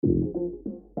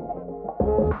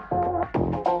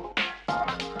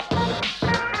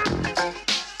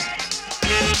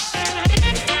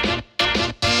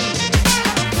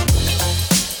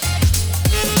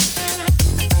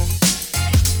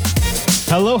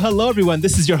Hello, everyone.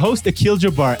 This is your host, Akil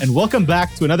Jabbar, and welcome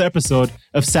back to another episode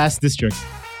of SaaS District.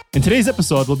 In today's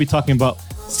episode, we'll be talking about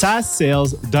SaaS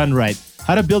sales done right,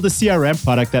 how to build a CRM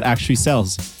product that actually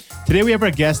sells. Today, we have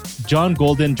our guest, John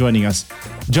Golden, joining us.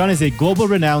 John is a global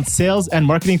renowned sales and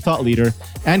marketing thought leader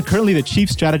and currently the Chief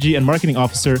Strategy and Marketing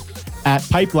Officer at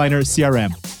Pipeliner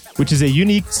CRM, which is a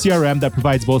unique CRM that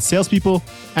provides both salespeople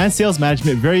and sales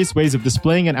management various ways of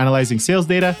displaying and analyzing sales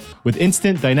data with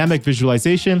instant dynamic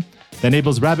visualization that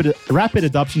enables rapid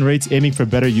adoption rates aiming for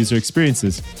better user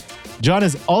experiences. John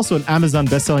is also an Amazon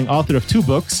bestselling author of 2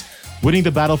 books, Winning the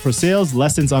Battle for Sales,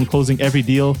 Lessons on Closing Every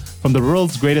Deal from the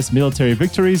World's Greatest Military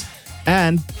Victories,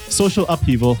 and Social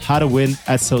Upheaval, How to Win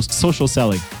at Social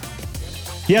Selling.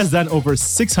 He has done over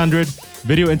 600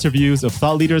 video interviews of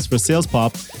thought leaders for Sales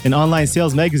Pop, an online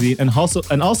sales magazine, and also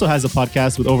has a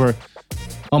podcast with over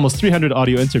almost 300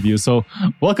 audio interviews. So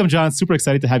welcome, John. Super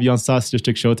excited to have you on SaaS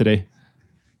District Show today.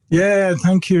 Yeah,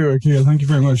 thank you, Akil. Thank you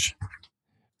very much.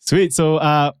 Sweet. So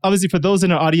obviously for those in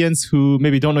our audience who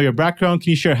maybe don't know your background,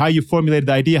 can you share how you formulated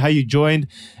the idea, how you joined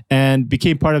and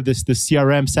became part of this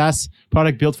CRM SaaS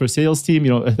product built for sales team?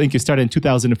 You know, I think you started in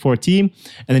 2014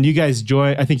 and then you guys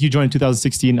joined, I think you joined in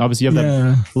 2016. Obviously you have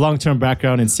that long-term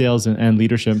background in sales and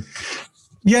leadership.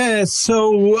 Yeah, so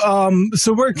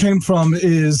where it came from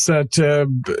is that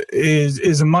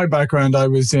is in my background. I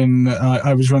was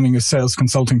running a sales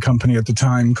consulting company at the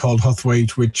time called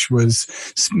Huthwaite, which was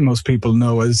most people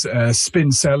know as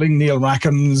Spin Selling, Neil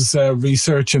Rackham's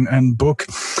research and book.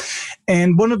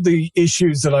 And one of the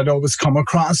issues that I'd always come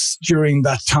across during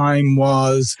that time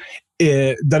was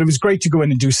that it was great to go in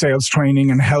and do sales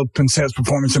training and help and sales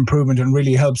performance improvement and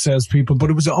really help salespeople, but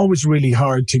it was always really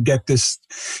hard to get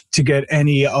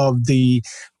any of the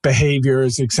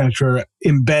behaviors, etc.,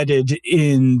 embedded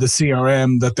in the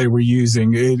CRM that they were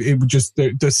using. It would just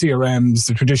the CRMs,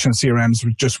 the traditional CRMs,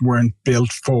 just weren't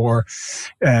built for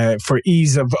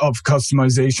ease of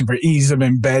customization, for ease of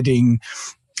embedding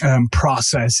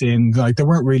processing. Like they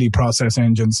weren't really process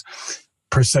engines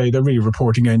per se. They're really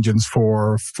reporting engines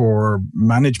for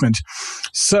management.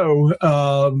 So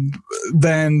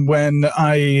then when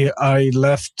I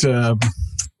left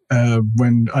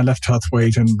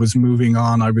Huthwaite and was moving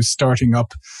on, I was starting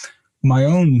up my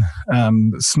own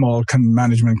small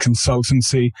management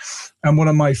consultancy, and one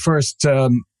of my first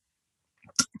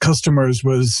customers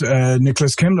was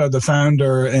Nicholas Kimler, the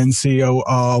founder and CEO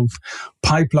of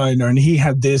Pipeliner, and he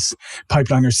had this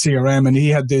Pipeliner CRM, and he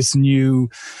had this new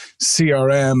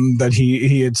CRM that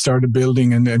he had started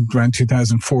building in around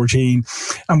 2014.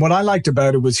 And what I liked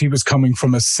about it was he was coming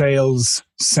from a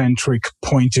sales-centric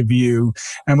point of view.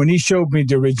 And when he showed me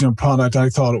the original product, I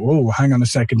thought, oh, hang on a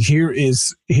second, here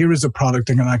is a product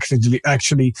that can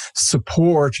actually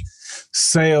support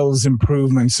sales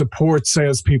improvement, support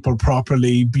salespeople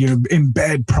properly,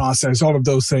 embed process, all of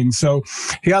those things. So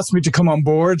he asked me to come on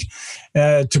board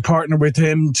to partner with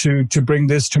him to bring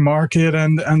this to market,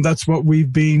 and that's what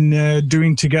we've been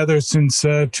doing together since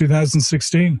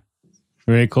 2016.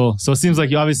 Very cool. So it seems like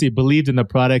you obviously believed in the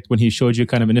product when he showed you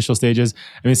kind of initial stages.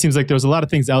 I mean, it seems like there was a lot of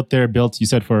things out there built, you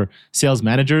said, for sales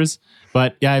managers.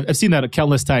 But yeah, I've seen that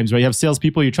countless times, right? You have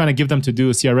salespeople, you're trying to give them to do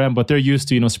a CRM, but they're used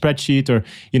to, spreadsheet or,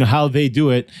 how they do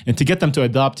it. And to get them to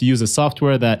adopt, to use a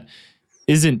software that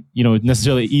isn't,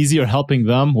 necessarily easy or helping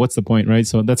them, what's the point, right?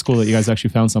 So that's cool that you guys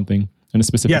actually found something in a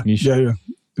specific niche. Yeah.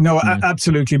 No,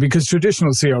 absolutely, because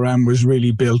traditional CRM was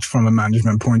really built from a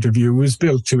management point of view. It was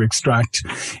built to extract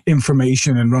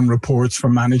information and run reports for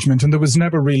management, and there was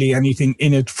never really anything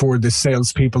in it for the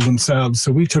salespeople themselves.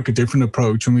 So we took a different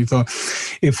approach, and we thought,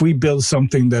 if we build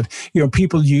something that,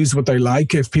 people use what they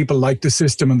like, if people like the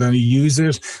system and they use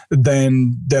it,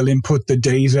 then they'll input the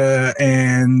data,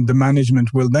 and the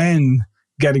management will then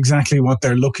get exactly what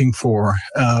they're looking for.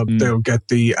 They'll get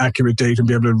the accurate data and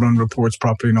be able to run reports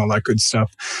properly and all that good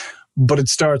stuff. But it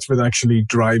starts with actually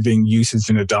driving usage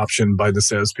and adoption by the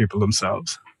salespeople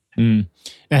themselves. And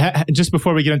just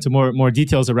before we get into more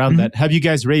details around that, have you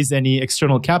guys raised any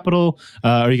external capital?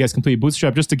 Are you guys completely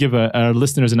bootstrapped? Just to give our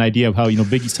listeners an idea of how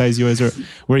big size you guys are,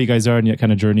 where you guys are in that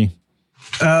kind of journey.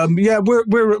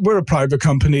 We're a private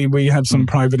company. We have some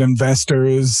private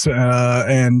investors,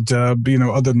 and other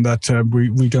than that,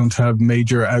 we don't have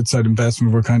major outside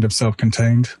investment. We're kind of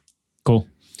self-contained. Cool.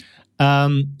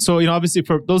 So obviously,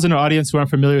 for those in our audience who aren't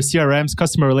familiar, CRMs,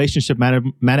 customer relationship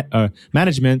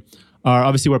management, are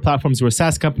obviously where platforms where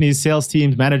SaaS companies, sales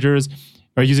teams, managers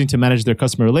are using to manage their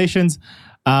customer relations.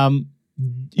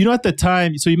 At the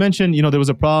time, so you mentioned, there was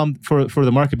a problem for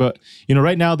the market, but,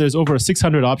 right now there's over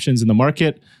 600 options in the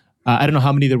market. I don't know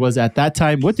how many there was at that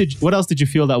time. What else did you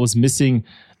feel that was missing?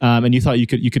 And you thought you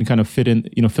could kind of fill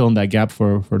in that gap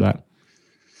for that?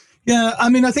 Yeah, I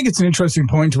mean, I think it's an interesting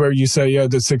point where you say, yeah,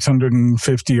 the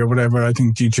 650 or whatever. I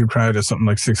think G2 Crowd has something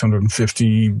like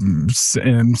 650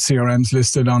 CRMs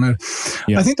listed on it.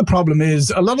 Yeah. I think a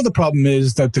lot of the problem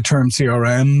is that the term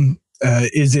CRM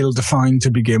is ill-defined to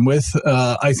begin with.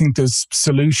 I think there's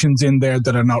solutions in there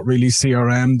that are not really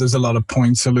CRM. There's a lot of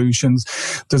point solutions.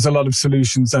 There's a lot of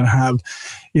solutions that have,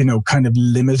 kind of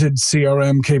limited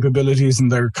CRM capabilities,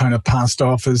 and they're kind of passed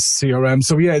off as CRM.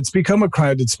 So yeah, it's become a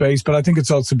crowded space, but I think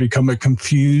it's also become a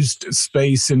confused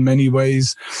space in many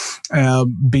ways,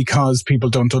 because people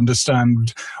don't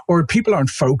understand, or people aren't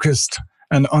focused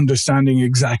and understanding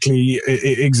exactly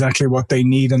what they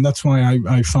need. And that's why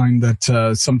I find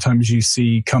that sometimes you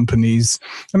see companies,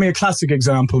 a classic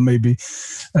example maybe,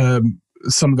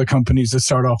 some of the companies that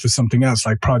start off with something else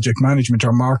like project management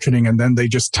or marketing, and then they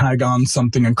just tag on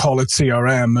something and call it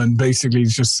CRM, and basically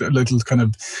it's just a little kind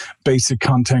of basic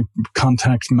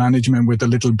contact management with a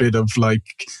little bit of like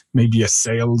maybe a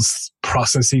sales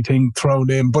processy thing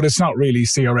thrown in, but it's not really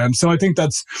CRM. So I think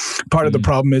that's part of the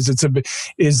problem. Is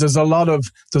there's a lot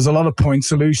of point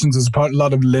solutions, there's a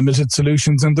lot of limited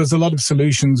solutions, and there's a lot of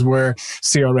solutions where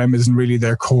CRM isn't really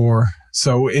their core.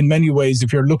 So in many ways,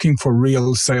 if you're looking for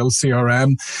real sales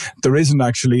CRM, there isn't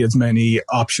actually as many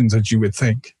options as you would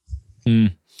think.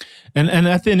 And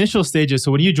at the initial stages,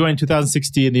 so when you joined in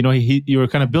 2016, you were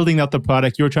kind of building out the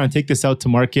product, you were trying to take this out to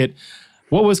market.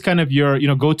 What was kind of your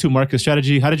go-to market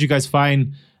strategy? How did you guys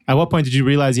find? At what point did you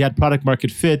realize you had product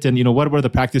market fit? And what were the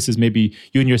practices maybe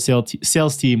you and your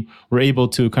sales team were able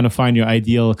to kind of find your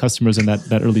ideal customers in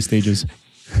that early stages?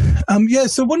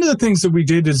 So one of the things that we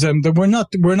did is that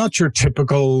we're not your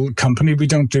typical company. We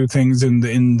don't do things in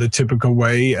the typical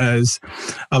way as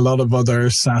a lot of other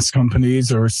SaaS companies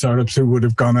or startups who would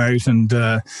have gone out and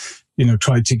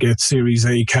tried to get Series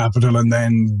A capital and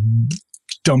then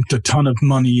dumped a ton of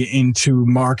money into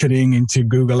marketing, into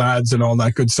Google Ads and all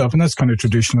that good stuff. And that's kind of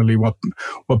traditionally what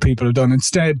people have done.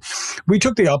 Instead, we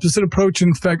took the opposite approach.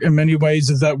 In fact, in many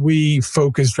ways, is that we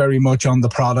focused very much on the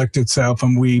product itself,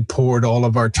 and we poured all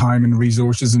of our time and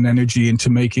resources and energy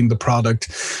into making the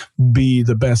product be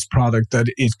the best product that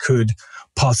it could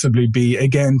possibly be,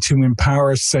 again, to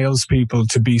empower salespeople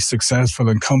to be successful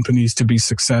and companies to be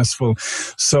successful.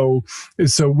 So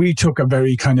we took a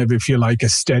very kind of, if you like, a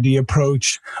steady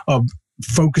approach of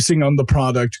focusing on the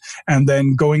product and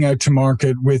then going out to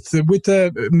market with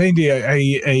maybe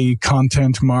a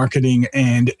content marketing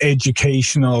and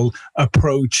educational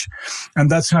approach. And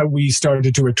that's how we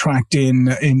started to attract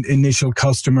in initial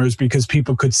customers, because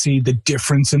people could see the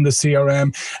difference in the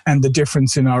CRM and the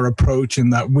difference in our approach, in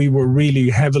that we were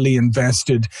really heavily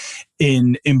invested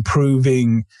in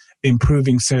improving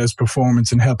sales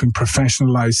performance and helping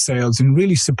professionalize sales and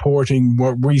really supporting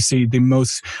what we see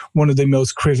one of the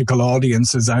most critical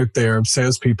audiences out there of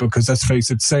salespeople, because let's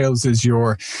face it, sales is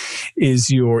your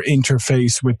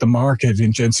interface with the market.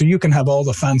 And so you can have all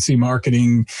the fancy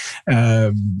marketing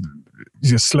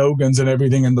slogans and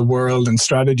everything in the world and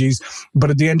strategies,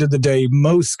 but at the end of the day,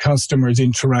 most customers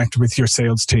interact with your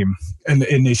sales team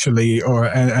initially,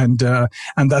 and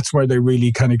that's where they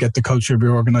really kind of get the culture of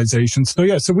your organization.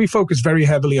 So we focus very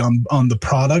heavily on the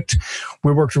product.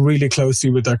 We work really closely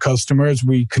with our customers.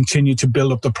 We continue to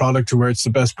build up the product to where it's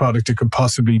the best product it could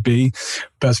possibly be,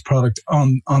 best product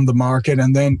on the market,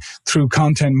 and then through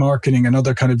content marketing and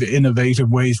other kind of innovative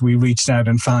ways, we reached out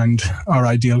and found our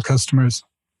ideal customers.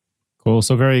 Cool.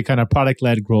 So very kind of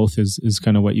product-led growth is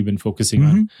kind of what you've been focusing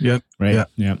on. Yeah. Right.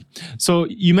 Yeah. So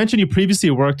you mentioned you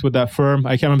previously worked with that firm.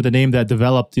 I can't remember the name that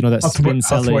developed, that spin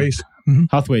selling.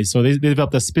 Hathaway. So they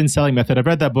developed a spin selling method. I've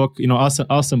read that book,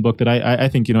 awesome book that I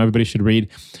think, everybody should read.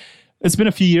 It's been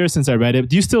a few years since I read it.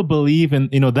 Do you still believe in,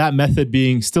 that method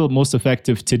being still most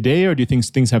effective today, or do you think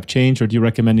things have changed, or do you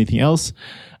recommend anything else?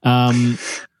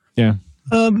 Yeah.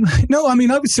 No, I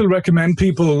would still recommend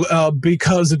people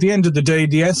because at the end of the day,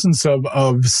 the essence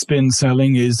of spin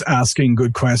selling is asking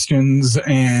good questions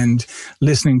and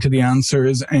listening to the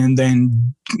answers and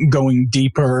then going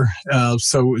deeper.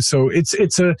 So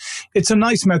it's a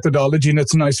nice methodology, and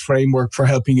it's a nice framework for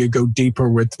helping you go deeper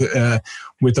with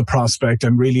the prospect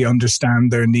and really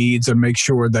understand their needs and make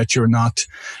sure that you're not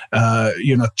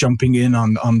jumping in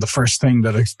on the first thing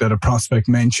that a prospect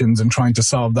mentions and trying to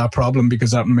solve that problem,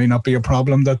 because that may not be a problem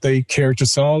that they care to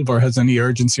solve or has any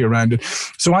urgency around it.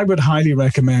 So I would highly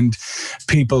recommend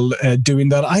people doing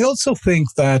that. I also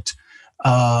think that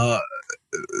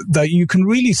you can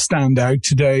really stand out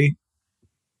today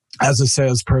as a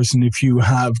salesperson, if you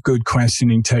have good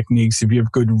questioning techniques, if you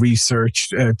have good research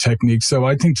techniques. So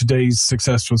I think today's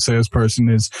successful salesperson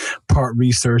is part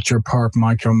researcher, part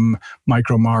micro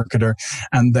marketer,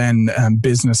 and then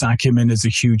business acumen is a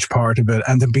huge part of it.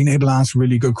 And then being able to ask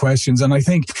really good questions. And I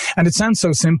think, and it sounds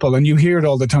so simple, and you hear it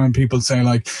all the time. People say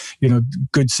like,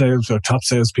 good sales or top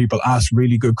salespeople ask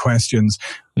really good questions,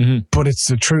 but it's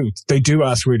the truth. They do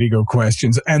ask really good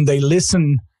questions, and they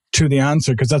listen to the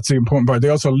answer, because that's the important part. They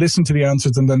also listen to the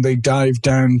answers, and then they dive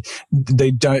down,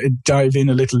 they dive in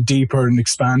a little deeper and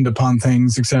expand upon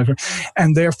things, etc.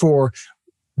 And therefore,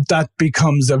 that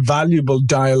becomes a valuable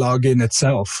dialogue in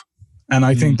itself. And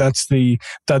I think that's the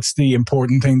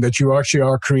important thing, that you actually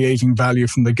are creating value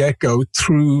from the get-go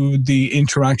through the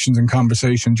interactions and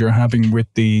conversations you're having with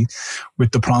the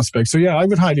prospect. So yeah, I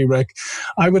would highly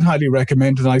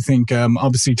recommend it. I think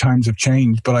obviously times have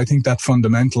changed, but I think that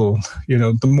fundamental,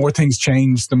 the more things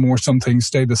change, the more some things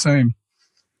stay the same.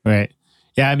 Right.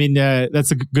 Yeah, I mean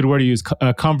that's a good word to use.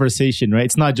 Conversation, right?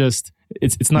 It's not just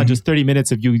just 30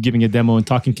 minutes of you giving a demo and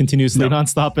talking continuously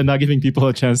nonstop and not giving people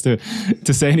a chance to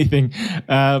say anything.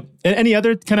 Any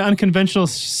other kind of unconventional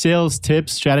sales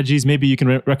tips, strategies maybe you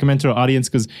can recommend to our audience?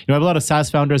 Because I have a lot of SaaS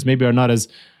founders maybe are not as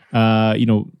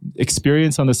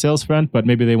experienced on the sales front, but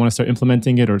maybe they want to start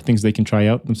implementing it, or things they can try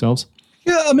out themselves.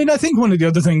 Yeah, I mean, I think one of the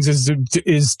other things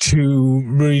is to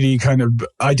really kind of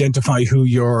identify who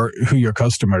your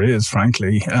customer is,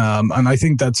 frankly. And I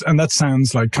think that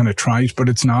sounds like kind of trite, but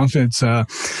it's not. It's I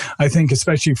think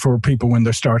especially for people when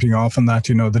they're starting off on that,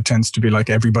 that tends to be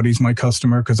like, everybody's my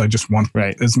customer because I just want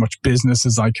as much business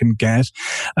as I can get.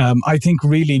 I think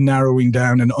really narrowing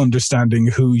down and understanding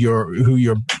who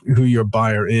your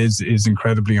buyer is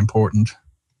incredibly important.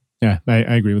 Yeah, I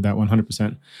agree with that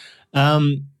 100%.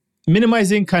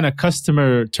 Minimizing kind of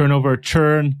customer turnover,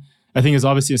 churn, I think is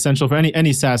obviously essential for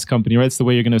any SaaS company, right? It's the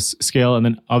way you're going to scale. And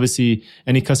then obviously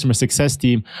any customer success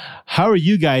team. How are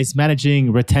you guys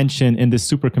managing retention in this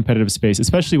super competitive space,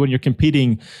 especially when you're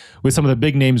competing with some of the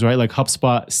big names, right? Like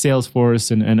HubSpot, Salesforce,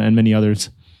 and many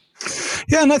others.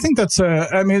 Yeah, and I think that's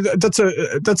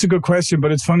a good question,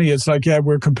 but it's funny. It's like,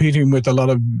 we're competing with a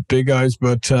lot of big guys,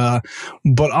 but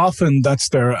often that's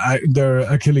their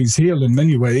Achilles heel in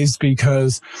many ways,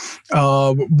 because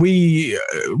we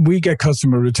get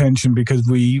customer retention because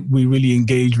we really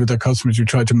engage with our customers. We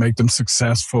try to make them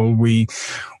successful. We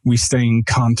stay in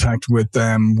contact with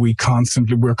them. We're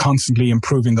constantly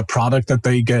improving the product that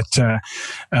they get.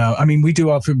 We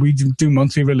do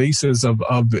monthly releases of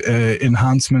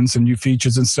enhancements and new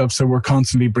features and stuff. So we're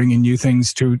constantly bringing new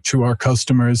things to our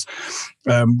customers.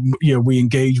 We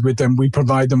engage with them. We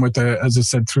provide them with, as I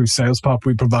said, through SalesPop,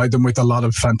 we provide them with a lot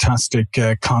of fantastic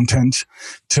content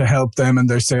to help them and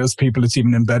their salespeople. It's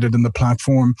even embedded in the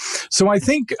platform. So I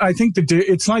think that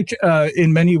it's like,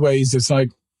 in many ways, it's like,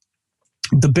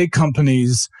 the big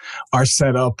companies are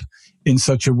set up in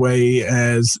such a way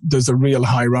as there's a real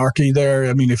hierarchy there.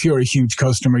 I mean, if you're a huge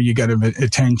customer, you get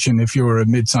attention. If you're a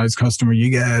mid-sized customer, you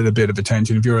get a bit of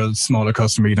attention. If you're a smaller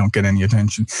customer, you don't get any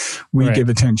attention. We give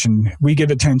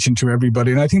attention to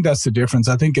everybody. And I think that's the difference.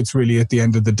 I think it's really, at the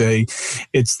end of the day,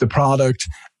 it's the product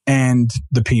and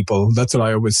the people. That's what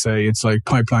I always say. It's like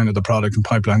pipeline of the product and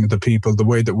pipeline of the people. The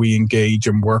way that we engage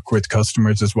and work with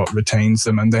customers is what retains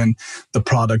them. And then the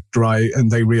product and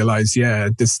they realize,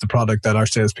 this is the product that our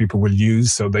salespeople will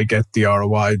use. So they get the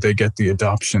ROI, they get the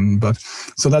adoption.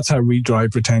 So that's how we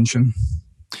drive retention.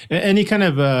 Any kind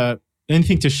of,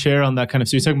 anything to share on that kind of,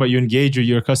 so you're talking about you engage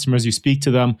your customers, you speak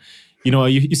to them.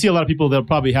 You see a lot of people that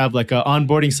probably have like an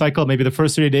onboarding cycle. Maybe the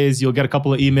first 30 days, you'll get a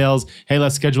couple of emails. Hey,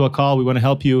 let's schedule a call. We want to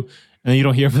help you. And you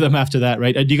don't hear from them after that,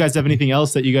 right? Do you guys have anything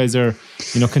else that you guys are,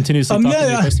 continuously talking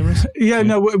to your customers?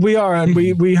 No, we are. And we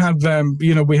have, we have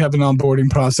an onboarding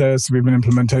process. We have an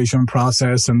implementation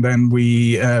process. And then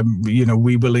we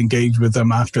will engage with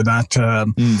them after that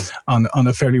on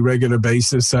a fairly regular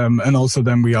basis. And also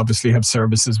then we obviously have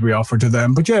services we offer to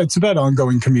them. But it's about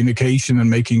ongoing communication and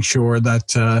making sure that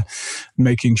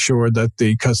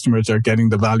the customers are getting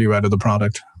the value out of the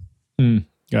product.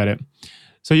 Got it.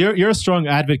 So you're a strong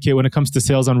advocate when it comes to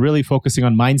sales on really focusing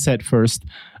on mindset first.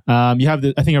 You have,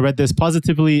 I think I read this,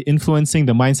 positively influencing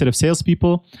the mindset of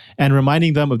salespeople and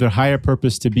reminding them of their higher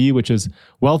purpose to be, which is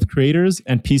wealth creators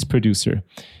and peace producer.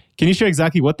 Can you share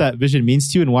exactly what that vision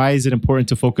means to you, and why is it important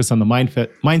to focus on the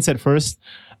mindset first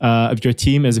of your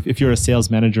team as if you're a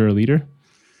sales manager or leader?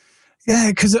 Yeah,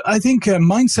 because I think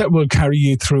mindset will carry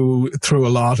you through a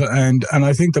lot, and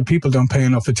I think that people don't pay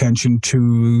enough attention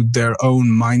to their own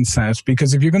mindset.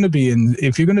 Because if you're going to be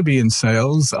in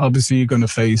sales, obviously you're going to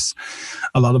face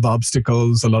a lot of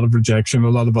obstacles, a lot of rejection, a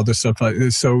lot of other stuff like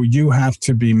this. So you have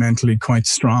to be mentally quite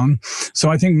strong.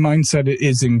 So I think mindset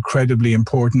is incredibly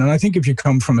important. And I think if you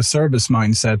come from a service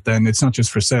mindset, then it's not just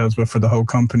for sales, but for the whole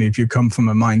company. If you come from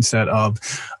a mindset of,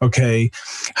 okay,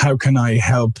 how can I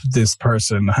help this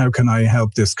person? How can I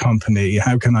help this company?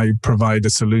 How can I provide a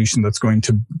solution that's going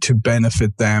to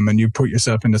benefit them? And you put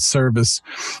yourself in a service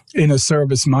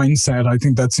mindset. I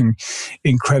think that's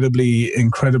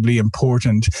incredibly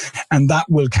important. And that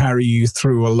will carry you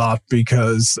through a lot,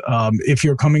 because if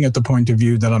you're coming at the point of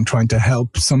view that I'm trying to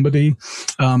help somebody,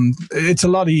 it's a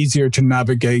lot easier to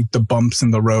navigate the bumps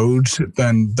in the road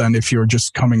than if you're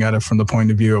just coming at it from the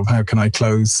point of view of how can I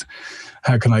close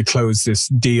this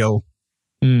deal.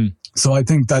 So I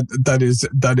think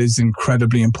that is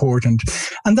incredibly important.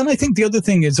 And then I think the other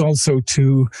thing is also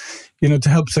to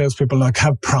help salespeople like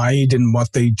have pride in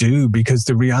what they do, because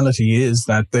the reality is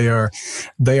that they are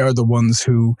the ones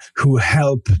who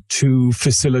help to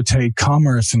facilitate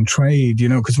commerce and trade,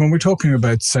 because when we're talking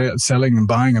about selling and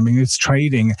buying, I mean, it's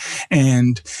trading,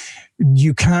 and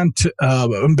you can't,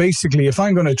 basically, if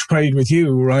I'm going to trade with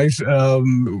you, right,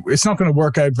 it's not going to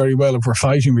work out very well if we're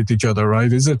fighting with each other,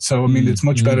 right? Is it? So, I mean, it's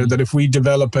much better that if we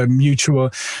develop a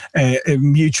mutual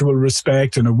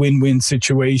respect and a win-win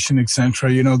situation,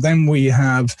 etc., then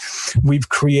we've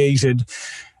created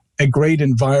a great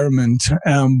environment,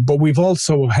 but we've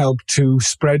also helped to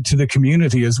spread to the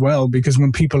community as well, because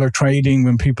when people are trading,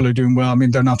 when people are doing well, I mean,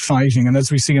 they're not fighting. And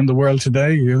as we see in the world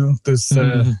today, there's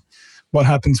what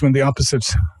happens when the opposite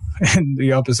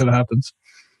happens.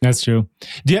 That's true.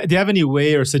 Do you have any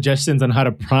way or suggestions on how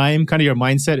to prime kind of your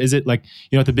mindset? Is it like,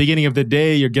 at the beginning of the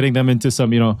day, you're getting them into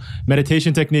some,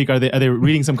 meditation technique? Are they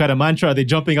reading some kind of mantra? Are they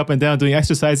jumping up and down, doing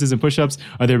exercises and push-ups?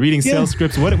 Are they reading sales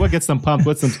scripts? What gets them pumped?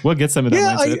 What gets them in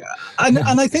that mindset?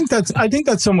 And I think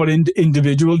that's somewhat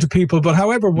individual to people. But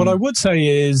however, what I would say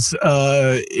is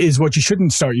what you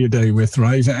shouldn't start your day with,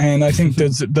 right? And I think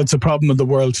that's a problem of the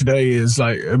world today. Is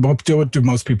like, what do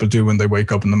most people do when they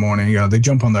wake up in the morning? They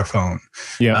jump on their phone.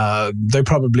 Yeah. They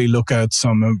probably look at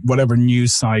some whatever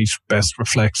news site best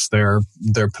reflects their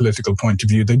political point of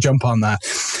view. They jump on that.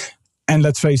 And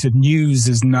let's face it, news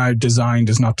is not designed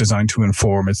to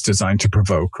inform, it's designed to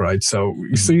provoke, right? So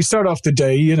you start off the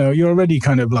day, you're already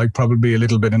kind of like probably a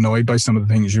little bit annoyed by some of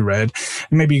the things you read.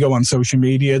 And maybe you go on social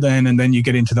media then, and then you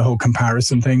get into the whole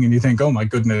comparison thing, and you think, oh my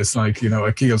goodness,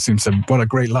 Akil seems to, what a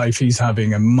great life he's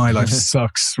having, and my life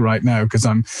sucks right now because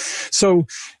I'm so...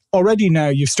 Already now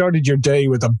you've started your day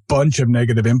with a bunch of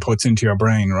negative inputs into your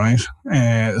brain, right?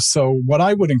 So what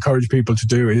I would encourage people to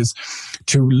do is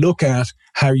to look at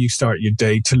how you start your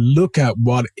day, to look at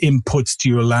what inputs do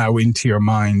you allow into your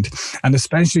mind. And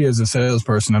especially as a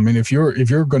salesperson, I mean, if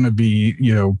you're going to be,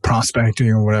 prospecting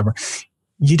or whatever,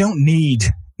 you don't need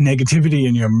negativity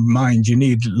in your mind. You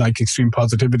need like extreme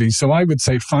positivity. So I would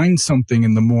say find something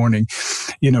in the morning.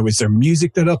 Is there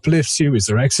music that uplifts you? Is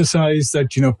there exercise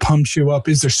that, pumps you up?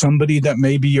 Is there somebody that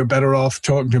maybe you're better off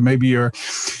talking to? Maybe your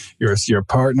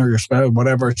partner, your spouse,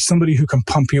 whatever, somebody who can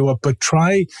pump you up. But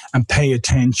try and pay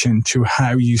attention to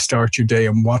how you start your day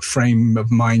and what frame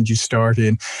of mind you start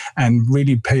in, and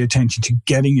really pay attention to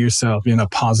getting yourself in a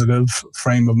positive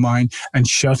frame of mind and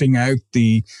shutting out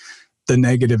the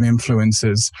negative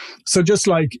influences. So just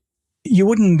like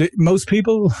most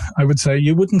people, I would say,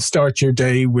 you wouldn't start your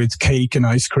day with cake and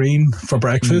ice cream for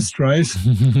breakfast, right?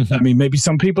 I mean, maybe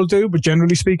some people do, but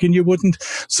generally speaking, you wouldn't.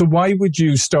 So why would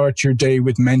you start your day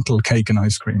with mental cake and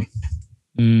ice cream?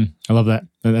 I love that.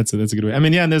 That's a good way. I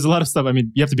mean, yeah, and there's a lot of stuff. I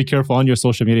mean, you have to be careful on your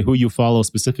social media, who you follow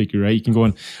specifically, right? You can go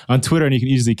on Twitter and you can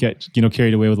easily get,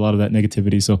 carried away with a lot of that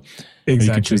negativity. So exactly.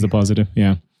 You can choose the positive.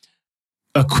 Yeah.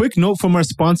 A quick note from our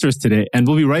sponsors today, and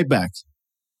we'll be right back.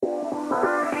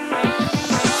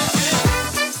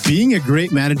 Being a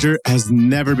great manager has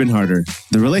never been harder.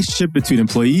 The relationship between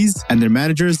employees and their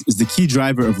managers is the key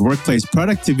driver of workplace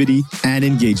productivity and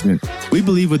engagement. We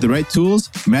believe with the right tools,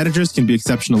 managers can be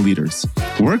exceptional leaders.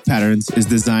 Work Patterns is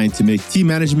designed to make team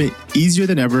management easier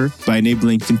than ever by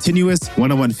enabling continuous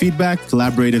one-on-one feedback,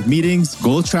 collaborative meetings,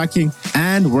 goal tracking,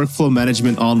 and workflow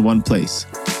management all in one place.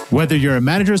 Whether you're a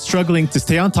manager struggling to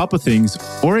stay on top of things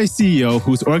or a CEO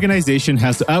whose organization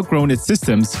has outgrown its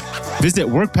systems, visit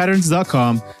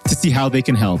workpatterns.com to see how they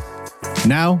can help.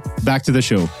 Now, back to the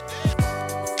show.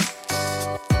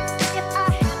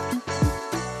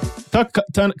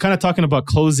 kind of talking about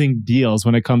closing deals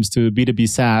when it comes to B2B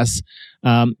SaaS.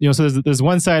 So there's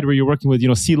one side where you're working with,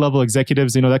 C-level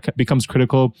executives, that becomes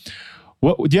critical.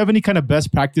 Do you have any kind of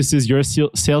best practices your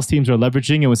sales teams are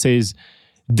leveraging and would say is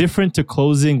different to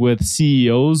closing with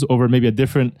CEOs over maybe a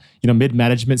different,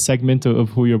 mid-management segment of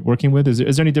who you're working with? Is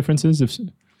there any differences?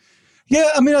 Yeah,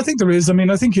 I think there is.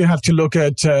 I think you have to look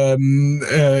at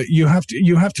you have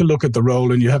to look at the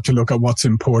role, and you have to look at what's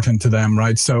important to them,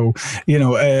 right? So,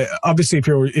 obviously,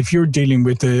 if you're dealing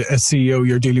with a CEO,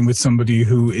 you're dealing with somebody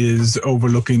who is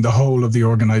overlooking the whole of the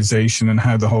organization and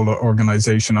how the whole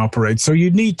organization operates. So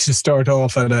you need to start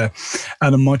off at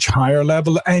a much higher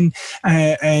level and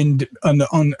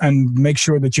make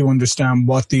sure that you understand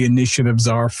what the initiatives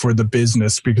are for the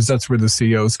business, because that's where the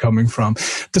CEO is coming from.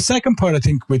 The second part, I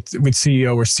think, with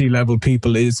CEO or C-level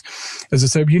people is, as I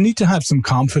said, you need to have some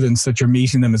confidence that you're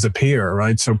meeting them as a peer,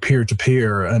 right? So peer to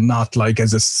peer, and not like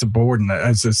as a subordinate,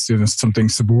 as something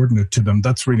subordinate to them.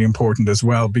 That's really important as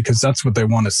well, because that's what they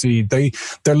want to see.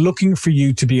 They're looking for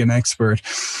you to be an expert.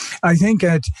 I think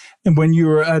when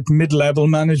you're at mid-level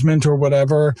management or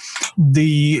whatever,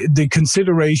 the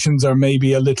considerations are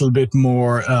maybe a little bit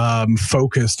more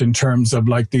focused in terms of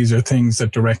like, these are things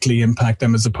that directly impact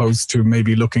them, as opposed to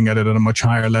maybe looking at it at a much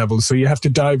higher level. So you have to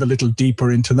dive a little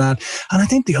deeper into that. And I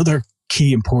think the other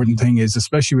key important thing is,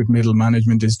 especially with middle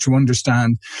management, is to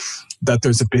understand that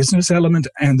there's a business element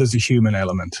and there's a human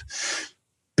element.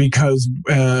 Because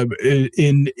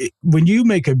when you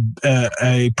make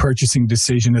a purchasing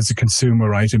decision as a consumer,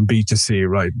 right, in B2C,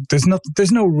 right,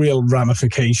 there's no real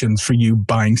ramifications for you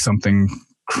buying something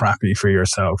crappy for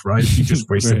yourself, right? You just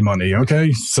wasted right. money,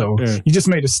 okay? So you just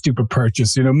made a stupid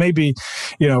purchase. Maybe,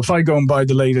 if I go and buy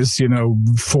the latest,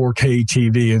 4K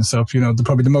TV and stuff,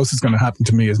 probably the most that's going to happen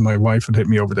to me is my wife would hit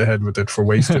me over the head with it for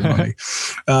wasting money.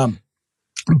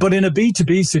 But in a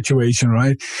B2B situation,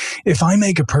 right, if I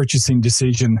make a purchasing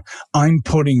decision, I'm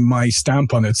putting my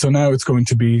stamp on it. So now it's going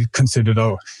to be considered,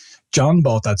 John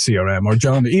bought that CRM, or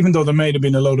John, even though there may have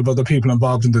been a load of other people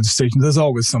involved in the decision, there's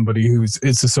always somebody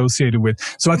it's associated with.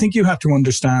 So I think you have to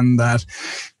understand that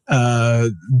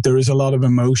there is a lot of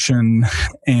emotion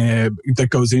that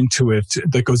goes into it,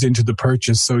 that goes into the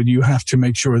purchase. So you have to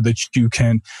make sure that you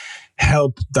can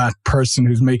help that person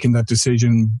who's making that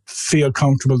decision feel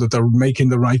comfortable that they're making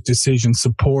the right decision,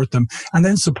 support them, and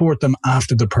then support them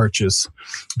after the purchase,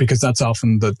 because that's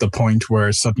often the point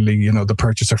where suddenly, the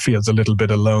purchaser feels a little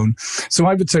bit alone. So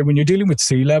I would say when you're dealing with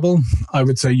C-level, I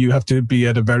would say you have to be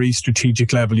at a very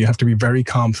strategic level. You have to be very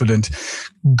confident,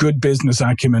 good business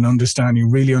acumen,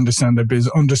 really understand their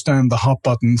business, understand the hot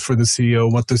buttons for the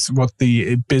CEO, what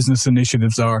the business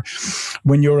initiatives are.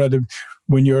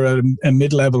 When you're at a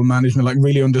mid-level management, like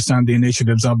really understand the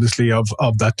initiatives, obviously, of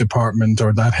that department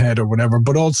or that head or whatever,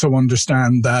 but also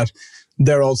understand that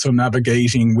they're also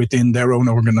navigating within their own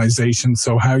organization.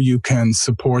 So how you can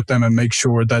support them and make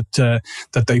sure that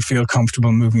they feel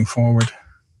comfortable moving forward.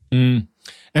 Mm.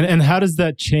 And how does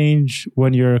that change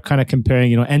when you're kind of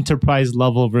comparing, enterprise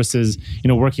level versus,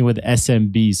 working with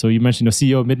SMB? So you mentioned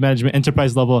CEO, mid-management,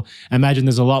 enterprise level. I imagine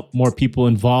there's a lot more people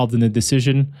involved in the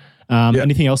decision.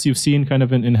 Anything else you've seen kind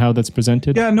of in how that's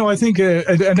presented? Yeah, no, I think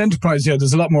at enterprise,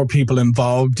 there's a lot more people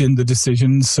involved in the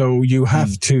decision. So you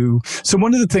have to. So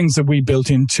one of the things that we built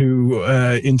into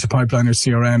Pipeliner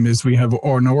CRM is we have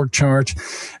an org chart,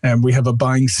 and we have a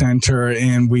buying center,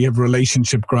 and we have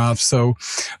relationship graphs. So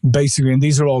basically, and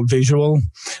these are all visual.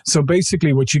 So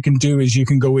basically, what you can do is you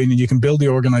can go in and you can build the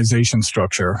organization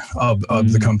structure of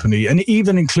the company, and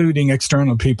even including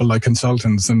external people like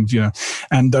consultants and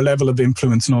and their level of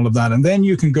influence and all of that. And then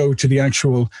you can go to the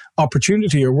actual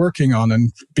opportunity you're working on.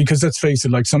 And because let's face it,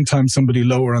 like sometimes somebody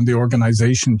lower on the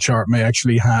organization chart may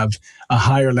actually have a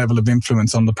higher level of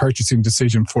influence on the purchasing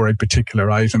decision for a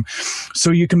particular item. So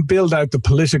you can build out the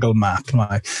political map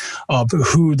of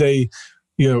who they,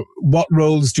 what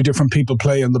roles do different people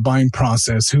play in the buying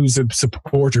process? Who's a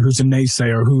supporter? Who's a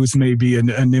naysayer? Who's maybe an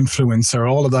influencer?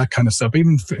 All of that kind of stuff,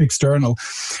 even external.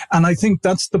 And I think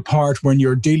that's the part when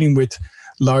you're dealing with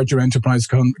larger enterprise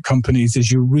companies,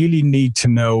 is you really need to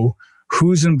know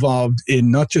who's involved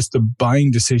in not just the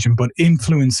buying decision, but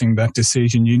influencing that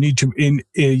decision. You need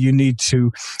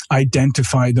to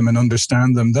identify them and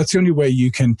understand them. That's the only way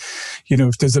you can,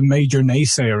 if there's a major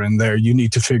naysayer in there, you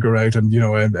need to figure out a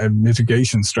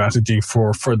mitigation strategy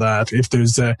for that.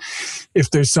 If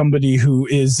there's somebody who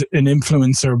is an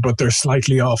influencer, but they're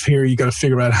slightly off here, you got to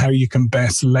figure out how you can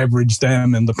best leverage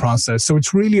them in the process. So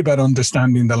it's really about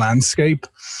understanding the landscape.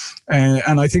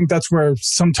 And I think that's where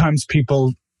sometimes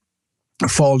people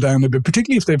fall down a bit,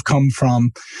 particularly if they've come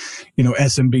from,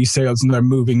 SMB sales and they're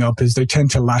moving up, is they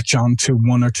tend to latch on to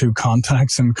one or two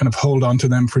contacts and kind of hold on to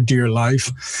them for dear life.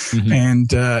 Mm-hmm.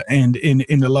 And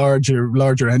in the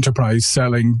larger enterprise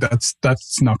selling, that's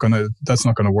not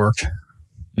gonna work.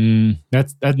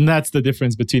 That's the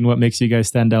difference between what makes you guys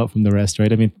stand out from the rest,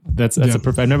 right? I mean, that's a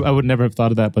perfect. I would never have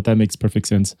thought of that, but that makes perfect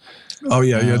sense. Oh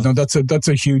yeah. No, that's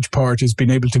a huge part, is being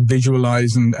able to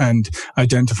visualize and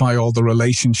identify all the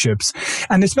relationships,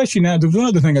 and especially now. The one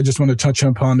other thing I just want to touch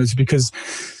upon is because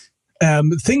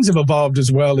things have evolved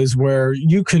as well, is where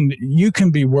you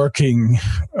can be working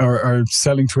or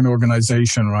selling to an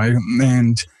organization, right?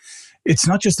 And it's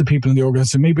not just the people in the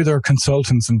organization. Maybe there are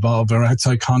consultants involved or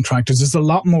outside contractors. There's a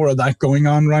lot more of that going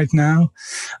on right now.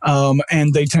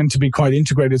 And they tend to be quite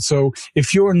integrated. So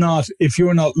if you're not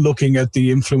looking at the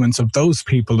influence of those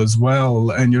people as well,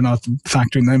 and you're not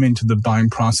factoring them into the buying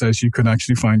process, you could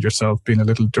actually find yourself being a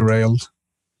little derailed.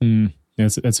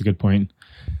 That's a good point.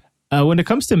 When it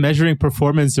comes to measuring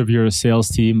performance of your sales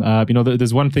team,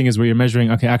 there's one thing is where you're measuring,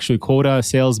 actually quota,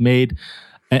 sales made.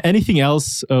 Anything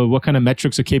else? What kind of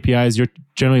metrics or KPIs you're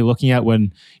generally looking at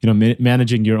when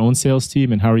managing your own sales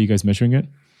team, and how are you guys measuring it?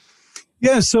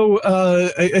 Yeah, so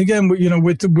again,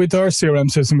 with our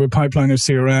CRM system, with Pipeliner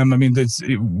CRM, I mean,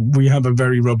 we have a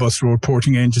very robust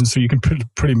reporting engine, so you can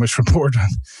pretty much report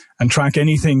and track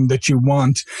anything that you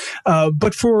want.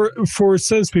 But for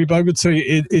salespeople, I would say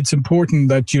it's important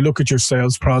that you look at your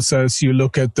sales process, you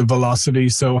look at the velocity,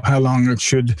 so how long it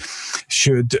should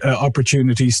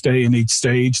opportunities stay in each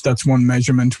stage. That's one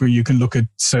measurement where you can look at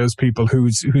salespeople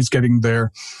who's getting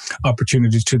their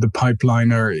opportunities to the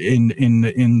Pipeliner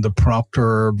in the proper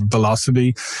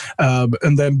velocity,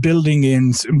 and then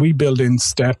we build in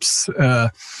steps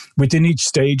within each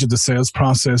stage of the sales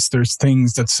process. There's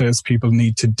things that salespeople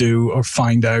need to do or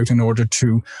find out in order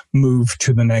to move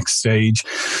to the next stage.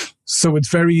 So it's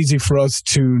very easy for us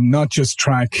to not just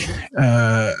track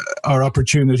our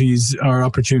opportunities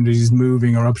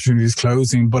moving, our opportunities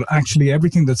closing, but actually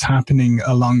everything that's happening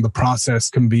along the process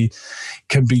can be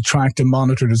tracked and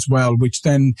monitored as well, which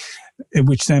then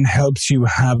helps you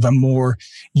have a more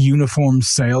uniform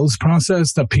sales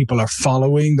process, that people are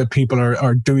following, that people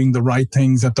are doing the right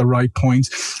things at the right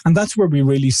points. And that's where we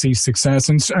really see success.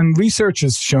 And research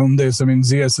has shown this. I mean,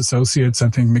 ZS Associates, I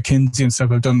think McKinsey and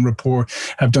stuff have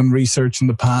done research in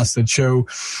the past that show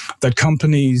that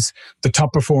companies, the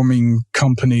top performing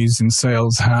companies in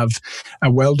sales, have a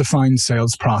well-defined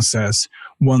sales process,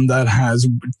 one that has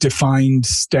defined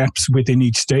steps within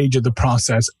each stage of the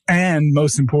process, and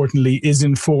most importantly, is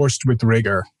enforced with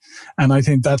rigor. And I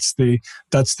think that's the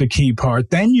key part.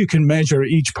 Then you can measure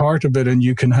each part of it, and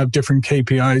you can have different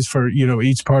KPIs for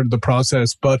each part of the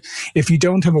process. But if you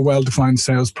don't have a well-defined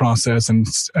sales process and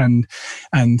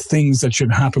things that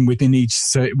should happen within each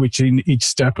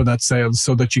step of that sales,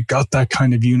 so that you got that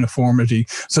kind of uniformity,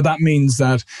 so that means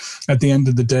that at the end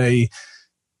of the day,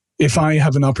 if I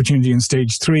have an opportunity in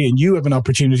stage 3 and you have an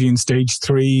opportunity in stage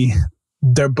 3,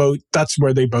 that's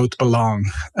where they both belong,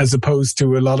 as opposed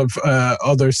to a lot of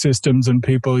other systems and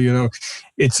people,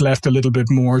 it's left a little bit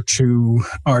more to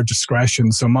our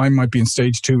discretion. So mine might be in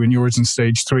stage 2 and yours in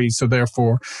stage 3. So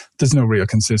therefore, there's no real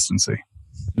consistency.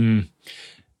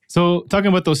 So talking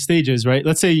about those stages, right?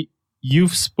 Let's say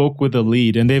you've spoke with a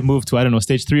lead and they've moved to, I don't know,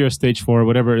 stage 3 or stage 4,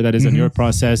 whatever that is in your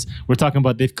process. We're talking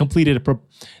about they've completed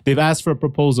they've asked for a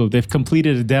proposal, they've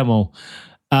completed a demo.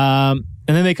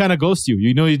 And then they kind of ghost you.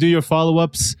 You do your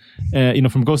follow-ups,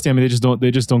 from ghosting. I mean,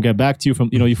 they just don't get back to you.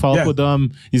 You follow up with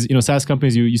them. SaaS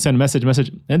companies, you send a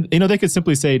message, and they could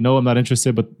simply say, no, I'm not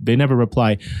interested, but they never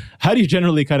reply. How do you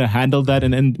generally kind of handle that?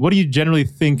 And what do you generally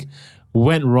think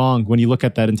went wrong when you look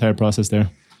at that entire process there?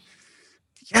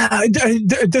 Yeah,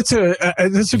 that's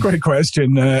a great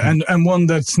question, and one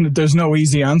there's no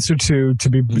easy answer to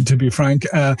be frank.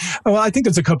 Well, I think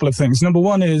it's a couple of things. Number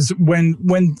one is when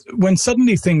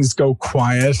suddenly things go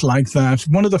quiet like that,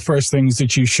 one of the first things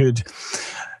that you should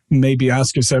maybe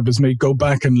ask yourself is maybe go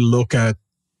back and look at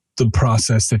the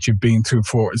process that you've been through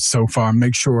for so far.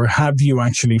 Make sure, have you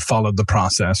actually followed the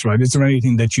process, right? Is there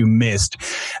anything that you missed?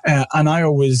 And I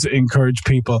always encourage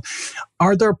people,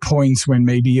 are there points when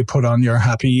maybe you put on your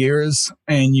happy ears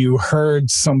and you heard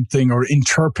something or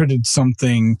interpreted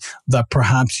something that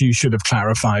perhaps you should have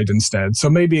clarified instead?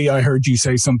 So maybe I heard you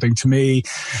say something to me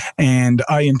and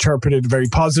I interpreted it very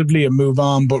positively and move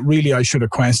on, but really I should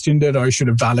have questioned it. Or I should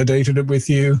have validated it with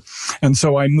you. And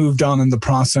so I moved on in the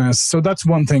process. So that's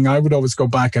one thing I would always go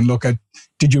back and look at.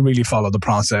 Did you really follow the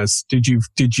process? Did you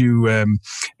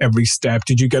every step?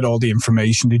 Did you get all the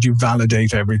information? Did you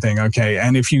validate everything? Okay.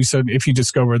 And if you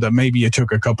discover that maybe you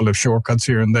took a couple of shortcuts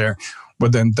here and there,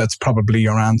 well, then that's probably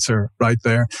your answer right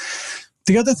there.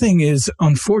 The other thing is,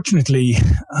 unfortunately,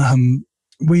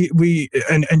 we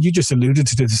and you just alluded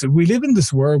to this, we live in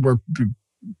this world where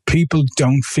people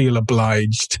don't feel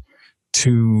obliged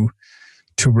to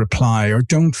reply, or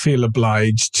don't feel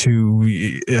obliged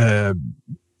to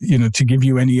to give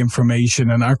you any information,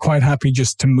 and are quite happy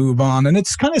just to move on. And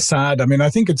it's kind of sad. I mean, I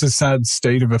think it's a sad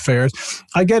state of affairs.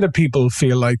 I get it. People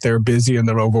feel like they're busy and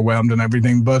they're overwhelmed and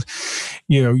everything, but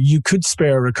you could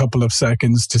spare a couple of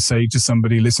seconds to say to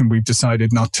somebody, listen, we've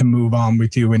decided not to move on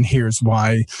with you, and here's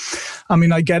why. I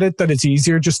mean, I get it that it's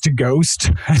easier just to ghost,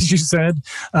 as you said,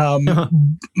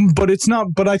 but it's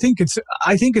not. But I think it's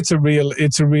a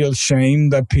real shame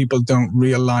that people don't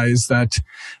realize that,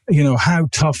 how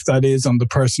tough that is on the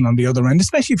person on the other end,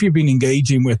 especially if you've been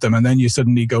engaging with them and then you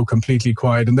suddenly go completely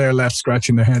quiet and they're left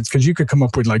scratching their heads, because you could come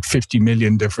up with like 50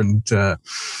 million different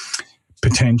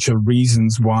potential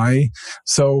reasons why.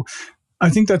 So I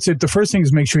think that's it. The first thing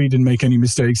is make sure you didn't make any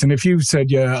mistakes. And if you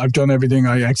said, yeah, I've done everything,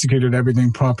 I executed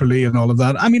everything properly and all of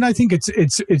that, I mean, I think it's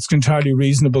entirely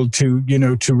reasonable to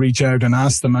reach out and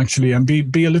ask them actually, and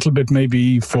be a little bit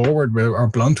maybe forward or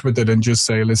blunt with it, and just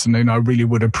say, listen, I really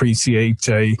would appreciate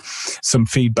some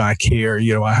feedback here.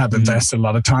 I have invested a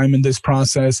lot of time in this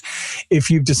process.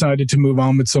 If you've decided to move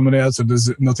on with somebody else, or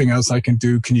there's nothing else I can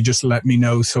do, can you just let me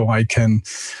know so I can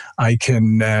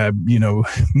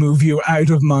move you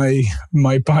out of my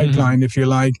pipeline, if you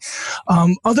like.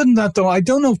 Other than that, though, I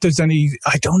don't know if there's any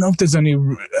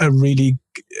a really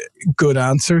good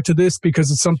answer to this, because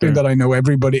it's something that I know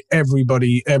everybody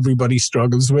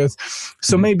struggles with.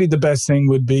 So maybe the best thing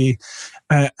would be,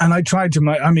 and I try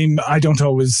to, I don't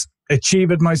always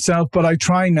achieve it myself, but I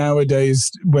try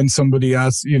nowadays when somebody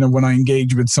asks, when I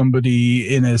engage with somebody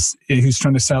who's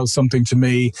trying to sell something to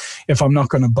me, if I'm not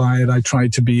going to buy it, I try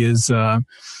to be as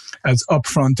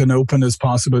upfront and open as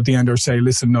possible at the end, or say,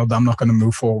 listen, no, I'm not going to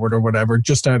move forward or whatever,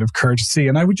 just out of courtesy.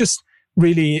 And I would just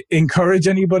really encourage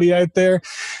anybody out there.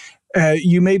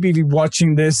 You may be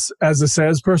watching this as a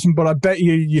salesperson, but I bet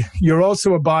you're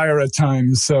also a buyer at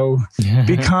times. So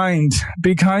be kind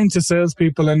to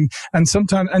salespeople, and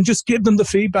sometimes, and just give them the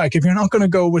feedback. If you're not going to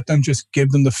go with them, just give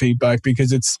them the feedback,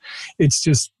 because it's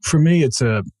just, for me, it's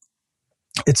an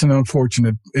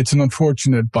unfortunate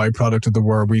byproduct of the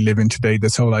world we live in today.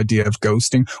 This whole idea of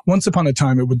ghosting. Once upon a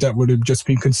time, that would have just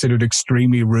been considered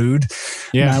extremely rude.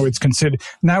 Yeah. Now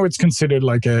it's considered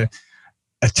like a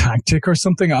tactic or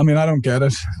something. I mean, I don't get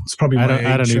it. It's probably my age.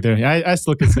 I don't either. I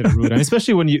still consider it rude, and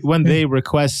especially when they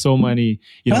request so many,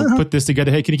 put this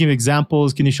together. Hey, can you give me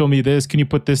examples? Can you show me this? Can you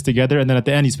put this together? And then at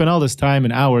the end, you spend all this time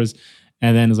and hours,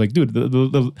 and then it's like, dude,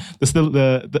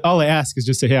 the all I ask is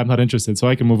just say, hey, I'm not interested, so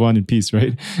I can move on in peace,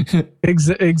 right?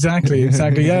 Exactly.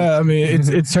 Yeah, I mean,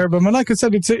 it's terrible. But like I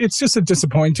said, it's just a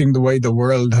disappointing the way the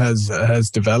world has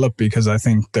developed, because I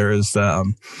think there's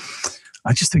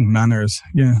I just think manners,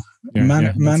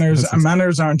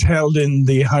 manners aren't held in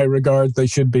the high regard they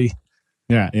should be.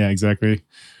 Yeah, exactly.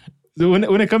 So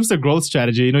when it comes to growth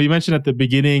strategy, you mentioned at the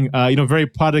beginning, very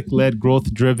product-led,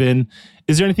 growth-driven.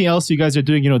 Is there anything else you guys are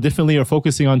doing, differently or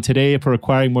focusing on today for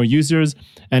acquiring more users,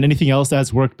 and anything else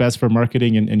that's worked best for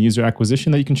marketing and user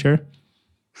acquisition that you can share?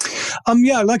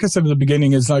 Like I said at the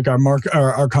beginning, is like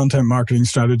our content marketing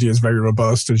strategy is very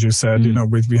robust, as you said.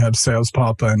 We have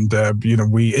SalesPop, and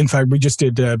we just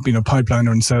did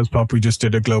Pipeliner and SalesPop. We just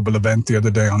did a global event the other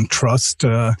day on trust.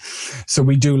 So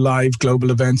we do live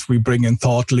global events. We bring in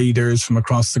thought leaders from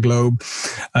across the globe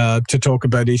to talk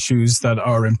about issues that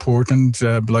are important.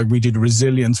 Like we did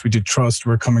resilience, we did trust.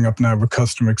 We're coming up now with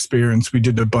customer experience. We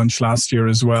did a bunch last year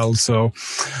as well. So,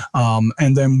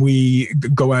 and then we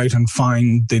go out and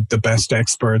find the best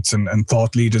experts and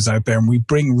thought leaders out there, and we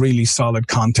bring really solid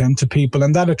content to people,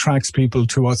 and that attracts people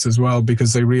to us as well,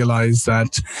 because they realize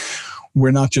that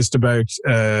we're not just about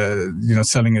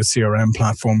selling a CRM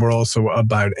platform. We're also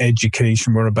about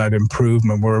education. We're about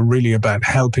improvement. We're really about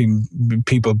helping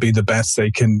people be the best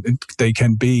they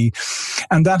can be,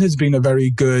 and that has been a very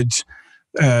good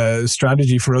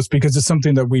strategy for us, because it's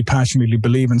something that we passionately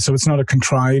believe in. So it's not a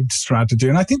contrived strategy,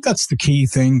 and I think that's the key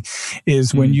thing.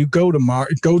 Is when you go to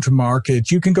market,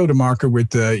 you can go to market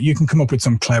with you can come up with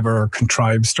some clever or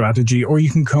contrived strategy, or you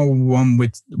can go one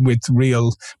with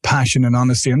real passion and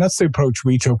honesty. And that's the approach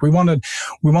we took. We want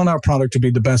our product to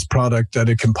be the best product that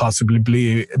it can possibly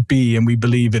be, and we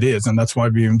believe it is, and that's why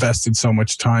we invested so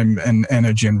much time and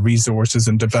energy and resources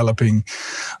in developing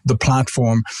the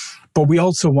platform. But we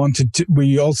also want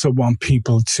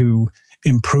people to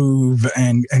improve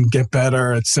and get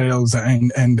better at sales,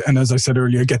 and as I said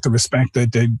earlier, get the respect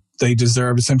that they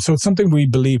deserve. So it's something we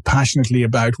believe passionately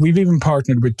about. We've even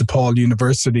partnered with DePaul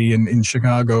University in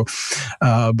Chicago,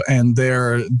 and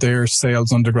their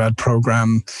sales undergrad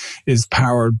program is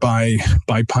powered by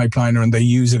Pipeliner, and they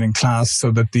use it in class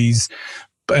so that these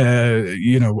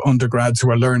undergrads who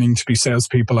are learning to be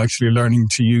salespeople actually learning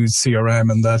to use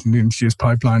CRM and that, and to use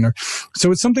Pipeliner.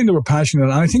 So it's something that we're passionate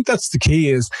about. And I think that's the key.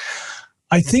 Is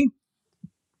I think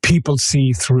people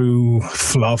see through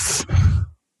fluff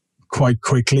quite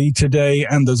quickly today,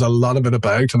 and there's a lot of it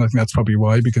about, and I think that's probably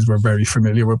why, because we're very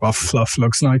familiar with what fluff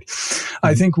looks like.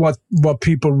 I think what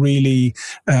people really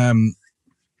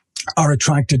are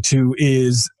attracted to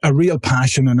is a real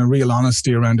passion and a real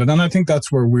honesty around it. And I think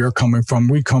that's where we're coming from.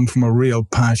 We come from a real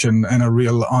passion and a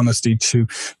real honesty to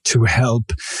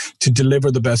help to deliver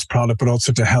the best product, but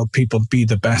also to help people be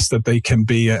the best that they can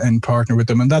be and partner with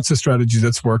them. And that's a strategy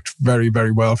that's worked very,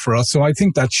 very well for us. So I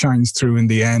think that shines through in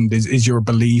the end is your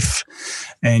belief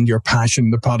and your passion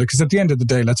in the product. Because at the end of the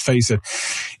day, let's face it,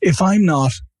 if I'm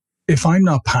not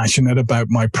passionate about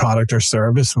my product or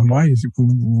service,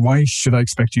 why should I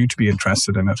expect you to be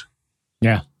interested in it?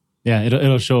 Yeah,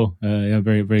 it'll show.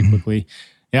 Very, very quickly.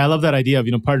 Yeah, I love that idea of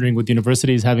partnering with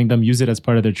universities, having them use it as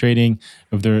part of their training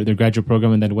of their graduate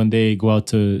program, and then when they go out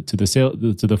to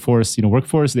the force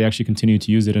workforce, they actually continue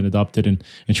to use it and adopt it and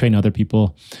train other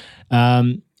people.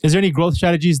 Is there any growth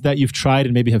strategies that you've tried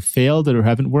and maybe have failed or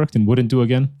haven't worked and wouldn't do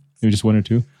again? Maybe just one or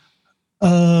two.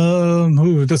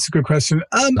 That's a good question.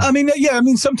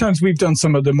 Sometimes we've done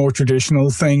some of the more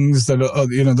traditional things that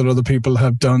that other people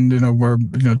have done. We're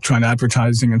trying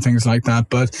advertising and things like that.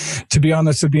 But to be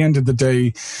honest, at the end of the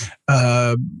day,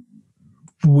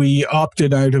 we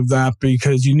opted out of that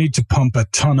because you need to pump a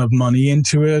ton of money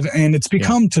into it. And it's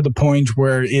become to the point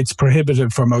where it's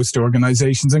prohibitive for most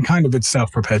organizations, and kind of it's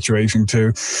self-perpetuating too.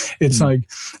 It's like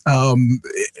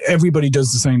everybody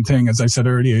does the same thing. As I said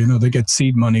earlier, they get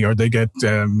seed money or they get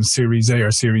Series A or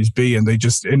Series B, and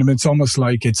it's almost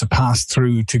like it's a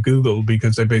pass-through to Google,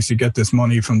 because they basically get this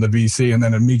money from the VC and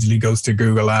then immediately goes to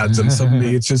Google Ads, and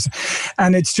suddenly it's just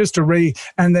and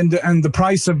then the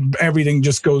price of everything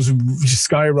just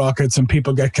skyrockets, and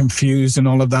people get confused and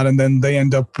all of that, and then they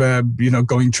end up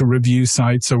going to review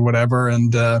sites or whatever,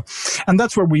 and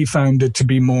that's where we found it to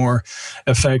be more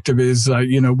effective. Is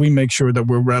we make sure that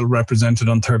we're well represented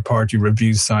on third-party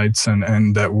review sites,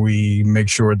 and that we make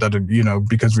sure that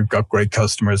because we've got great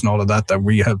customers and all of that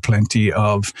we have plenty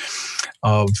of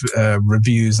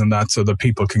reviews and that, so that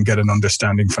people can get an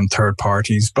understanding from third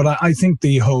parties. But I think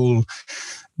the whole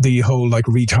like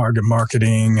retarget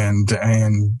marketing and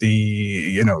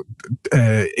the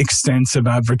extensive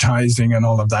advertising and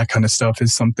all of that kind of stuff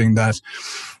is something that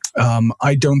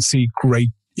I don't see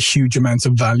huge amounts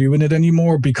of value in it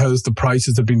anymore, because the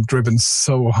prices have been driven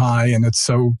so high and it's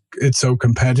so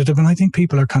competitive, and I think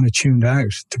people are kind of tuned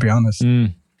out, to be honest.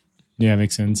 Yeah,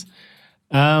 makes sense.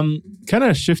 Kind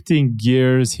of shifting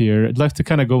gears here, I'd like to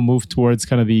kind of move towards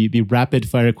kind of the rapid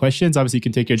fire questions. Obviously, you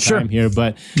can take your time here,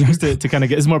 but just to kind of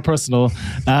get, it's more personal.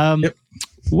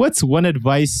 What's one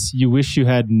advice you wish you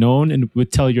had known and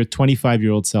would tell your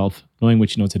 25-year-old self, knowing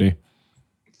what you know today?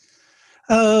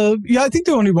 I think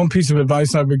the only one piece of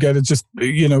advice I would get is just,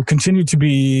 continue to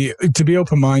be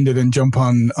open-minded and jump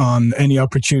on any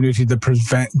opportunity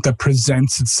that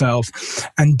presents itself,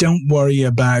 and don't worry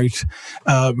about,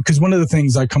 because one of the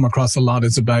things I come across a lot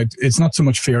is about, it's not so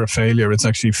much fear of failure, it's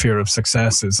actually fear of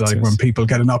success. It's like when people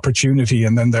get an opportunity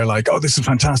and then they're like, oh, this is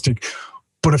fantastic,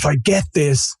 but if I get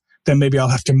this, then maybe I'll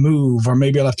have to move, or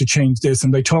maybe I'll have to change this.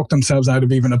 And they talk themselves out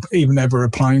of even ever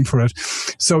applying for it.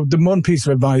 So the one piece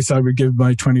of advice I would give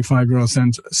my 25-year-old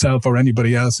self, or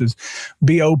anybody else, is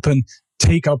be open,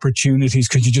 take opportunities,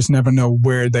 because you just never know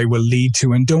where they will lead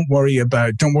to. And don't worry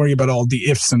about all the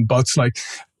ifs and buts. Like,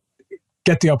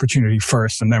 get the opportunity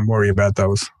first and then worry about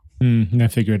those. I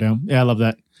figure it out. Yeah, I love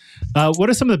that.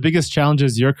 What are some of the biggest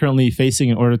challenges you're currently facing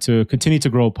in order to continue to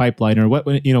grow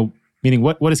Pipeliner? Meaning,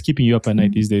 what is keeping you up at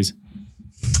night these days?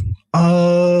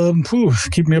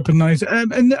 Keep me up at night,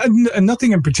 and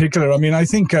nothing in particular. I mean, I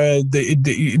think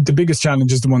the biggest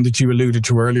challenge is the one that you alluded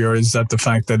to earlier, is that the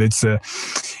fact that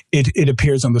it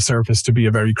appears on the surface to be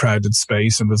a very crowded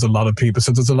space, and there's a lot of people,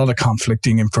 so there's a lot of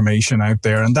conflicting information out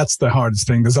there, and that's the hardest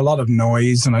thing. There's a lot of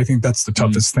noise, and I think that's the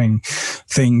toughest thing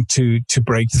to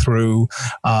break through.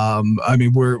 I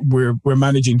mean, we're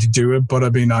managing to do it, but I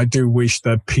mean, I do wish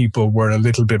that people were a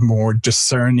little bit more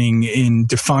discerning in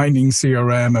defining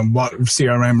CRM and what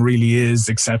CRM really is,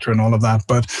 etc., and all of that.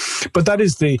 But that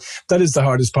is the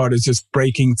hardest part, is just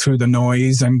breaking through the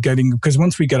noise and because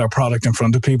once we get our product in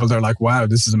front of people, they're like, wow,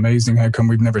 this is amazing. How come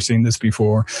we've never seen this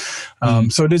before?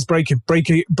 So it is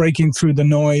breaking through the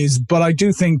noise. But I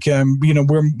do think,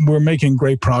 we're making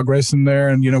great progress in there.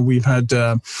 And, we've had,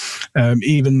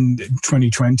 even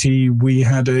 2020, we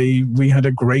had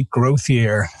a great growth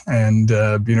year, and,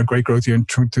 great growth year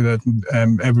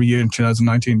every year in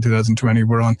 2019, 2020,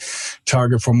 we're on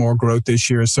target for more growth this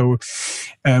year. So,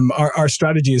 our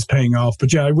strategy is paying off.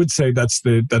 But yeah, I would say that's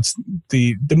the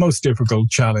most difficult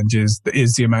challenge is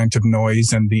the amount of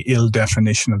noise and the ill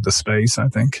definition of the space, I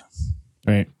think.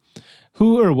 Right.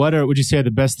 Who or what would you say are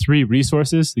the best 3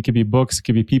 resources? It could be books, it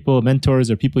could be people,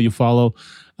 mentors, or people you follow.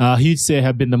 Who you'd say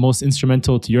have been the most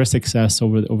instrumental to your success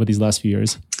over these last few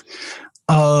years?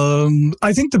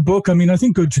 I think the book, I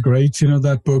think Good to Great,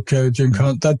 that book, Jim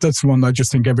Collins, that's one I just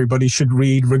think everybody should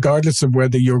read, regardless of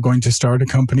whether you're going to start a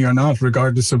company or not,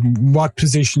 regardless of what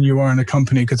position you are in a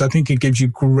company, because I think it gives you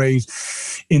great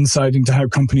insight into how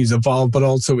companies evolve, but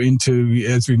also into,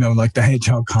 as we know, like the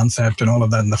hedgehog concept and all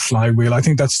of that and the flywheel. I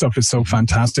think that stuff is so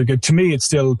fantastic. To me, it's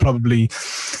still probably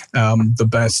the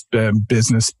best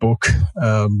business book,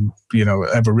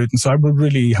 ever written. So I would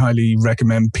really highly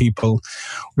recommend people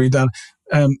read that.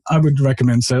 I would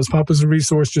recommend SalesPop as a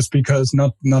resource, just because,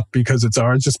 not because it's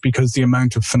ours, just because the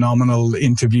amount of phenomenal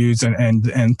interviews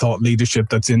and thought leadership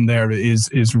that's in there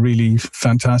is really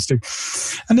fantastic.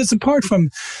 And it's apart from,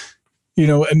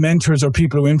 mentors or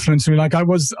people who influence me. Like I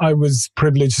was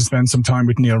privileged to spend some time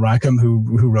with Neil Rackham,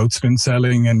 who wrote Spin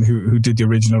Selling and who did the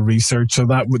original research. So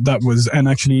that was, and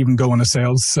actually even go on a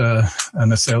sales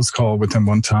call with him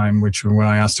one time, when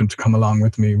I asked him to come along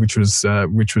with me, which was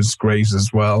great as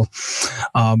well.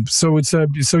 I would say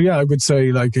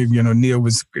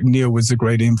Neil was a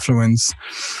great influence,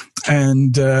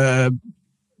 and I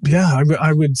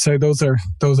would say those are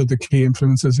the key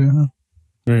influences.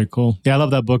 Very cool. Yeah, I love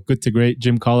that book, Good to Great,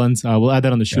 Jim Collins. We'll add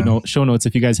that on the show notes.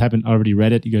 If you guys haven't already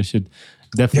read it, you guys should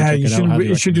definitely check it out.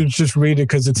 You should just read it,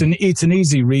 because it's an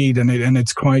easy read, and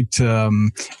it's quite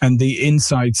and the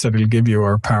insights that it'll give you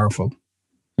are powerful.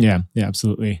 Yeah,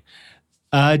 absolutely.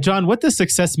 John, what does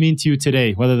success mean to you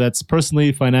today? Whether that's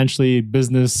personally, financially,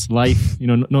 business, life,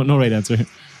 no right answer.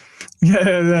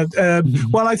 Yeah.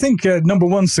 Well, I think number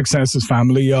one, success is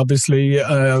family. Obviously,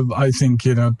 I think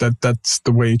that's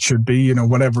the way it should be.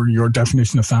 Whatever your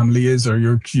definition of family is, or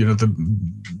your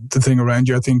the thing around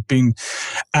you. I think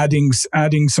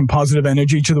adding some positive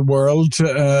energy to the world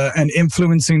and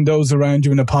influencing those around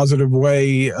you in a positive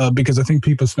way, because I think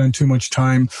people spend too much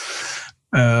time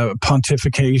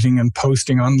pontificating and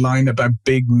posting online about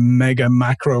big, mega,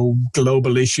 macro,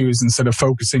 global issues, instead of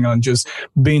focusing on just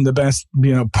being the best,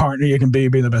 partner you can be,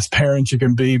 being the best parent you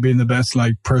can be, being the best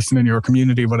person in your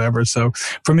community, whatever. So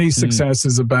for me, success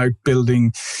is about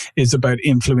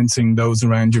influencing those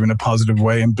around you in a positive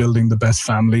way and building the best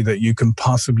family that you can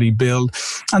possibly build.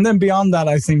 And then beyond that,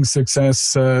 I think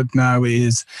success now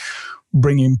is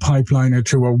bringing Pipeliner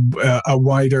to a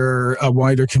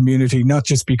wider community, not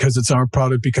just because it's our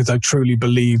product, because I truly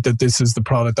believe that this is the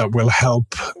product that will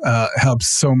help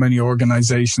so many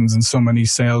organizations and so many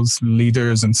sales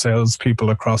leaders and sales people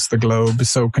across the globe.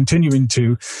 So continuing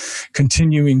to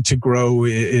grow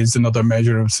is another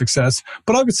measure of success.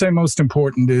 But I would say most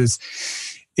important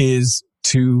is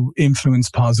to influence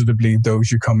positively those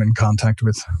you come in contact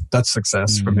with. That's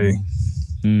success for me.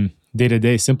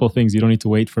 Day-to-day, simple things. You don't need to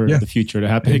wait for the future to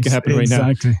happen. It can happen right now.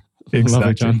 Exactly. Love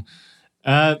it, John.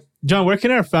 John, where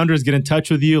can our founders get in touch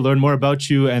with you, learn more about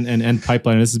you and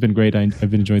Pipeliner? This has been great.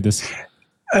 I've enjoyed this.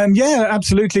 Yeah,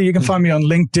 absolutely. You can find me on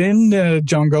LinkedIn,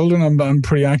 John Golden. I'm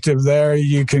pretty active there.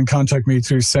 You can contact me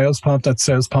through SalesPop. That's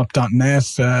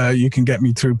salespop.net. You can get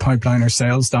me through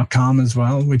pipelinersales.com as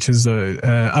well, which is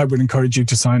I would encourage you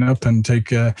to sign up and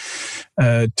take a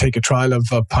trial of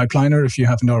Pipeliner if you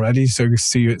haven't already, so you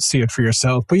see it for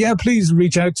yourself. But yeah, please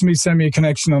reach out to me, send me a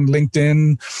connection on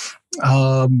LinkedIn.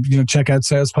 Check out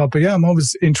SalesPop. But yeah, I'm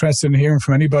always interested in hearing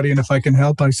from anybody, and if I can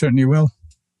help, I certainly will.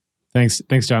 Thanks,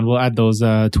 John. We'll add those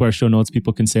to our show notes.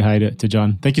 People can say hi to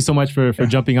John. Thank you so much for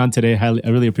jumping on today. I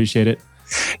really appreciate it.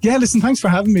 Yeah, listen, thanks for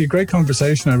having me. Great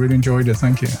conversation. I really enjoyed it.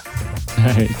 Thank you. All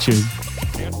right, cheers.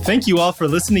 Thank you all for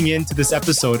listening in to this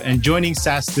episode and joining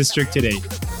SaaS District today.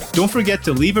 Don't forget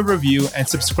to leave a review and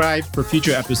subscribe for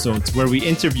future episodes where we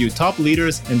interview top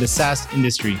leaders in the SaaS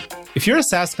industry. If you're a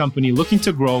SaaS company looking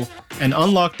to grow and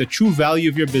unlock the true value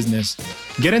of your business,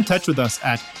 get in touch with us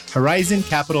at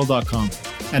horizoncapital.com.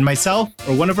 And myself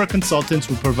or one of our consultants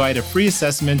will provide a free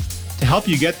assessment to help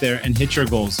you get there and hit your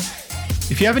goals.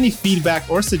 If you have any feedback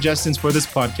or suggestions for this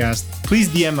podcast, please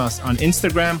DM us on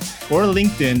Instagram or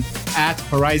LinkedIn at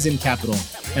Horizon Capital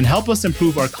and help us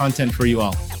improve our content for you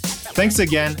all. Thanks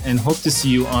again and hope to see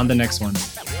you on the next one.